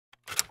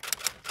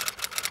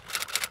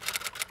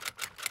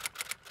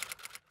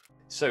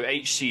So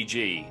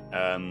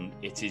HCG,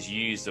 it is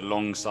used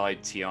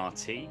alongside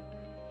TRT.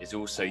 It's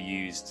also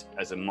used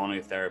as a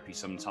monotherapy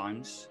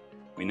sometimes.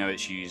 We know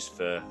it's used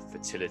for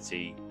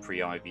fertility,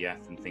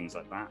 pre-IVF and things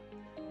like that.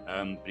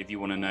 But if you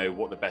want to know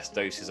what the best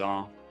doses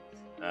are,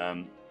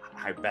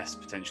 how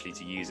best potentially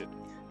to use it,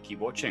 keep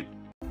watching.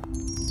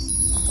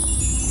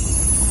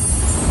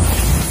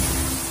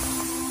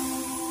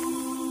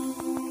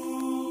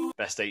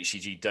 Best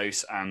HCG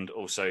dose and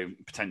also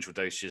potential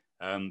doses.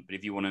 But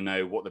if you want to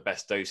know what the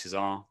best doses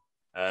are,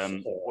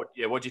 what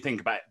do you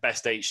think about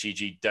best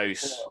HCG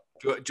dose?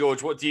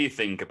 George, what do you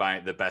think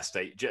about the best?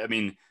 I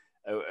mean,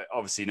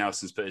 obviously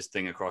Nelson's put his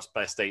thing across.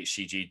 Best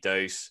HCG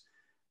dose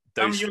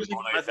for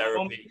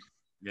monotherapy.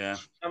 Yeah,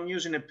 I'm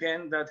using a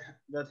pen that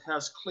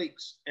has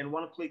clicks, and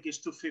one click is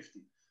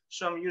 250.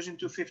 So I'm using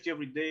 250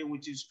 every day,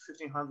 which is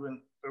 1,500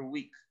 per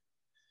week.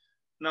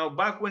 Now,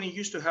 back when it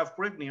used to have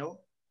Pregnil,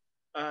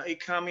 it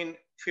came in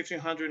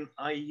 1,500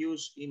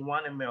 IUs in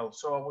 1 ml.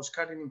 So I was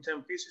cutting in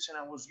 10 pieces and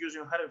I was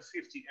using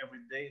 150 every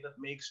day. That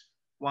makes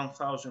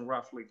 1,000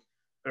 roughly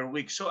per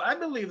week. So I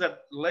believe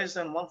that less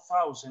than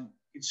 1,000,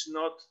 it's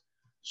not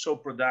so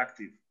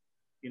productive,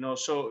 you know,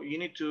 so you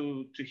need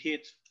to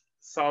hit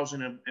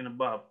 1,000 and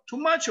above. Too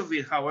much of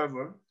it,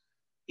 however,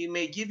 it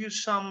may give you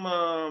some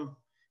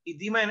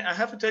edema. And I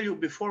have to tell you,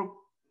 before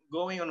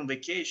going on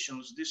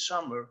vacations this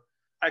summer,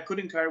 I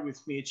couldn't carry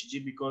with me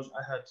HCG because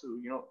I had to,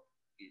 you know,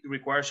 it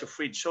requires a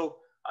fridge. So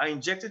I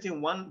injected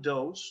in one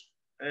dose,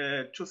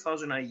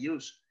 2,000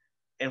 IUs.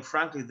 And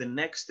frankly, the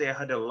next day I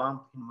had a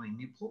lump in my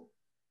nipple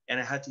and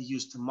I had to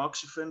use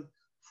tamoxifen,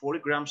 40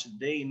 grams a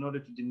day in order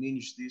to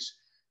diminish this.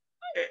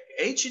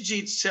 HCG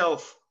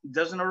itself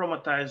doesn't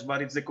aromatize,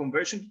 but it's the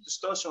conversion to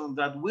testosterone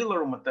that will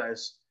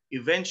aromatize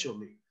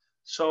eventually.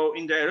 So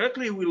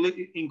indirectly, we will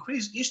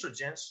increase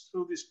estrogens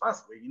through this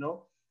pathway, you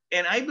know.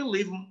 And I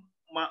believe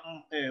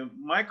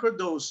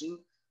microdosing,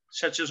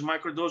 such as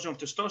microdosing of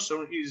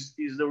testosterone, is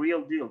the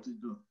real deal to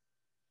do.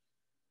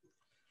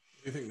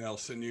 I think,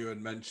 Nelson, you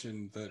had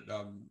mentioned that,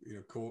 you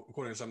know,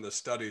 according to some of the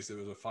studies, there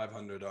was a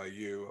 500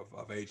 IU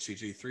of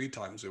HCG 3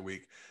 times a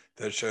week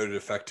that showed an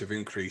effective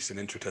increase in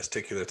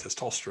intratesticular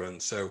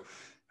testosterone. So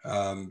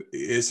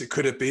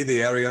could it be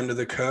the area under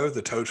the curve,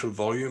 the total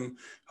volume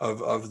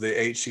of the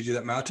HCG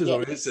that matters,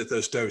 or is it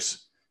those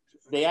dose?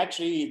 They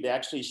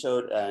actually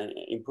showed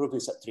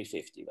improvements at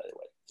 350, by the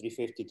way,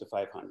 350 to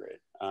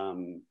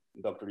 500.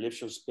 Dr.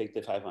 Lipschutz picked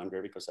the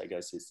 500 because I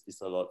guess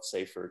it's a lot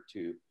safer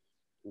to,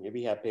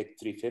 maybe I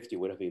picked 350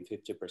 would have been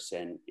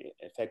 50%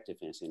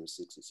 effectiveness in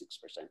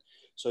 66%.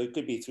 So it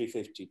could be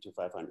 350 to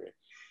 500.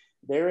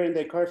 They're in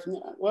the curve.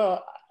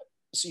 Well,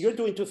 so you're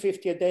doing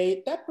 250 a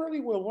day. That probably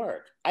will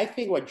work. I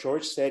think what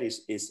George said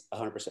is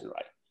 100%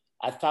 right.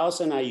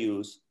 1,000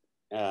 IUs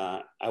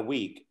a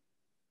week,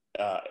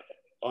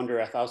 under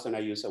 1,000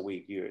 IUs a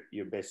week,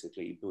 you're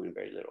basically doing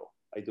very little.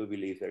 I do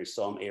believe there is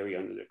some area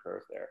under the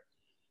curve there.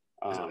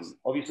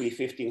 Obviously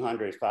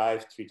 1,500,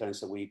 3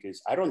 times a week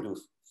is, I don't do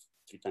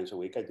 3 times a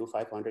week. I do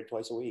 500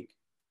 twice a week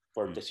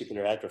for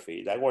testicular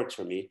atrophy. That works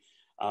for me.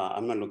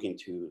 I'm not looking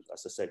to,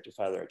 as I said, to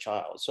father a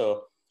child.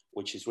 So,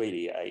 which is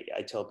really,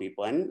 I tell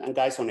people, and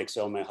guys on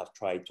Exoma have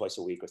tried twice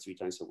a week or 3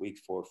 times a week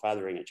for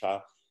fathering a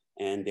child.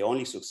 And the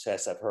only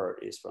success I've heard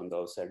is from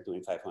those that are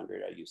doing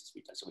 500, I use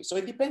 3 times a week. So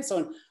it depends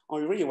on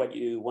really what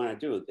you want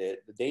to do. The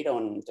data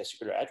on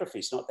testicular atrophy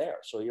is not there.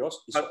 So you're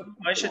also,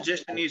 my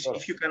suggestion is,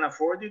 if you can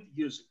afford it,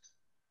 use it.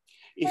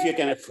 If you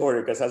can afford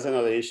it, because that's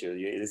another issue.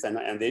 It's an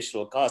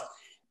additional cost.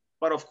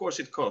 But of course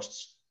it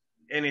costs,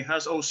 and it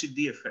has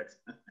OCD effect.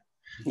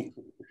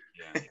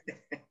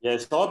 Yeah,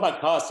 it's all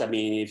about cost. I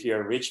mean, if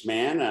you're a rich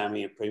man, I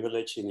mean,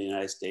 privileged in the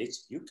United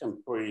States, you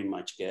can pretty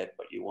much get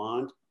what you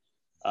want.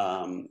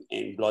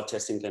 And blood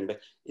testing can be,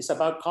 it's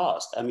about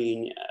cost. I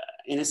mean,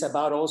 and it's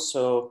about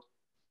also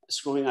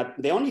screwing up.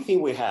 The only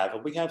thing we have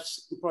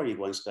probably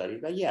one study,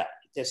 but yeah,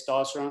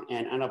 testosterone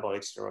and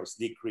anabolic steroids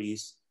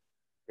decrease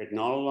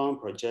pregnenolone,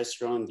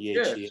 progesterone, DHEA.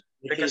 Yes,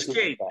 the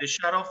cascade, they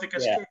shut off the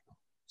cascade. Yeah.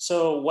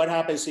 So what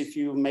happens if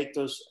you make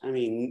those, I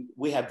mean,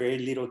 we have very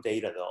little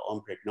data though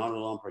on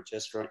pregnenolone,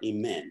 progesterone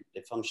in men,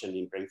 the function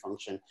in brain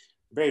function,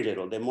 very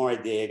little. The more I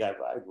dig, I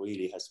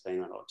really have spent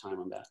a lot of time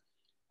on that.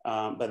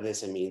 But it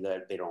doesn't mean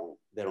that they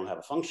don't have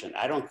a function.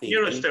 I don't think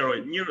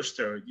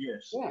neurosteroid,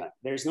 yes. Yeah,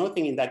 there's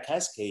nothing in that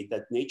cascade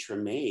that nature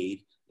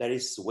made that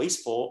is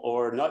wasteful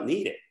or not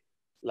needed.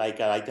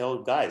 Like I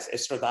tell guys,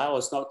 estradiol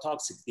is not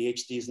toxic,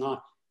 DHT is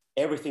not.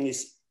 Everything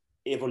is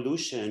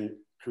evolution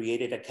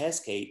created a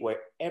cascade where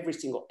every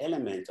single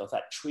element of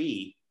that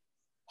tree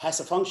has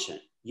a function.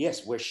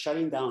 Yes, we're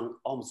shutting down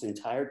almost the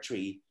entire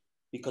tree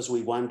because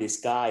we want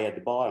this guy at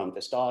the bottom,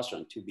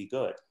 testosterone, to be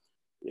good.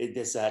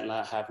 Does that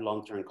have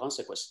long-term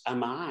consequences?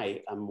 Am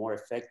I a more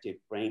effective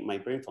my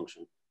brain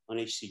function on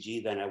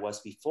HCG than I was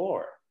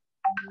before?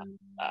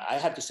 I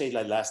have to say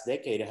that last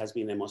decade has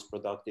been the most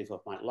productive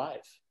of my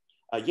life.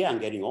 Yeah, I'm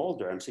getting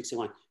older, I'm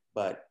 61,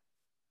 but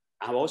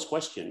I always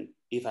questioned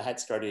if I had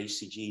started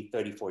HCG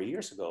 34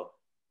 years ago,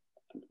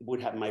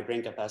 would have my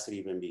brain capacity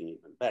even been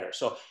even better.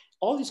 So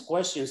all these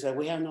questions that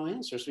we have no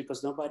answers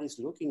because nobody's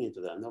looking into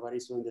them.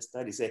 Nobody's doing the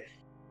studies.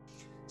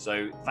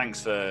 So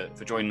thanks for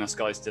joining us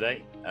guys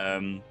today.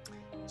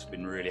 It's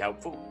been really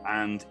helpful.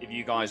 And if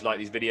you guys like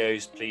these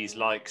videos, please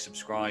like,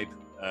 subscribe,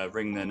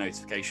 ring the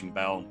notification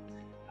bell,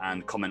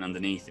 and comment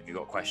underneath if you've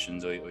got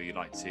questions or you'd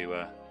like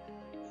to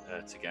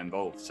get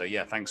involved. So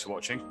yeah, thanks for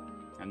watching,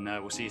 and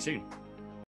we'll see you soon.